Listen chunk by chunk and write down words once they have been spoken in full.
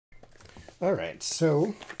All right,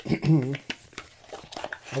 so I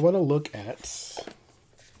want to look at,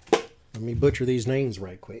 let me butcher these names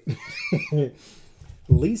right quick.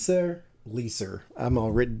 Lisa, I'm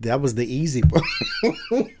already, that was the easy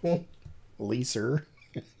one. Lisa.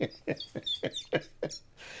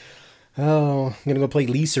 Oh, I'm going to go play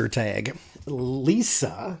Lisa tag.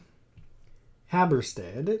 Lisa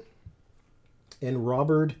Haberstead and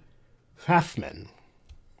Robert Halfman.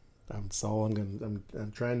 That's all I'm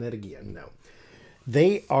trying that again. No.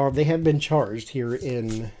 They have been charged here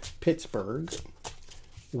in Pittsburgh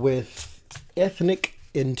with ethnic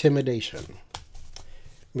intimidation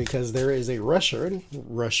because there is a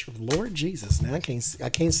Lord Jesus, now I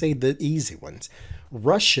can't say the easy ones.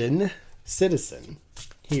 Russian citizen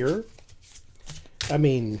here. I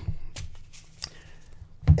mean,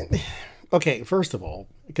 okay, first of all,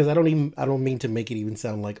 because I don't mean to make it even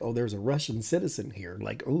sound like, oh, there's a Russian citizen here,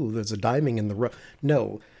 like, oh, there's a diamond in the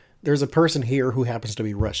no, there's a person here who happens to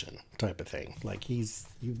be Russian, type of thing. Like you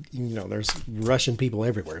know, there's Russian people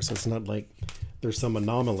everywhere, so it's not like there's some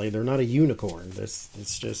anomaly. They're not a unicorn.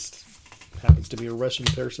 It's just happens to be a Russian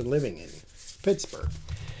person living in Pittsburgh.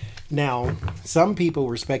 Now, some people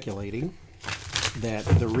were speculating that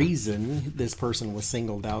the reason this person was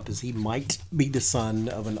singled out is he might be the son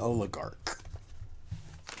of an oligarch.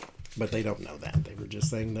 But they don't know that. They were just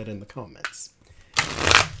saying that in the comments.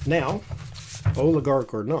 Now,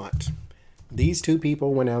 oligarch or not, these two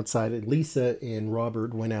people went outside. Lisa and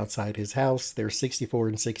Robert went outside his house. Their 64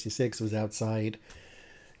 and 66 was outside,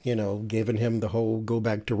 you know, giving him the whole go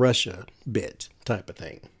back to Russia bit type of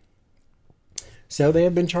thing. So they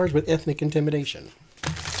have been charged with ethnic intimidation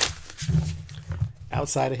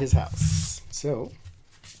outside of his house. So,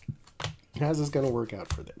 how's this going to work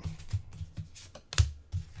out for them?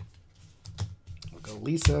 We'll go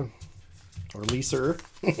Lisa, or Lisa.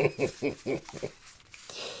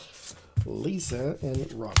 Lisa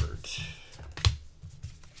and Robert.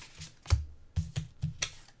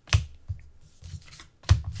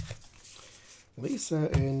 Lisa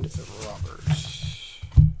and Robert.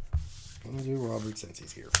 I'm going to do Robert since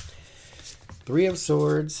he's here. 3 of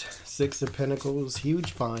Swords, 6 of Pentacles,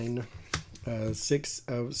 huge fine. 6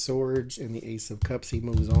 of Swords and the Ace of Cups. He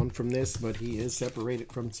moves on from this, but he is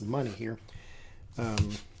separated from some money here.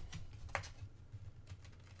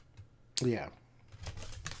 Yeah.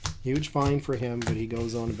 Huge fine for him, but he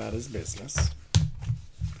goes on about his business.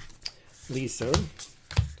 Lisa.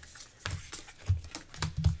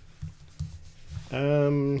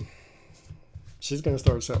 She's going to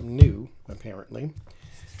start something new, apparently.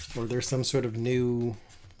 Or there's some sort of new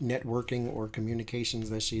networking or communications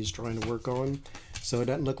that she's trying to work on. So it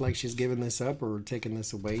doesn't look like she's giving this up or taking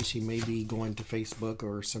this away. She may be going to Facebook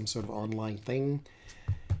or some sort of online thing,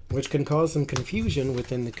 which can cause some confusion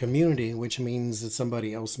within the community, which means that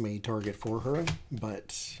somebody else may target for her,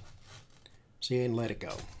 but she ain't let it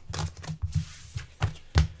go.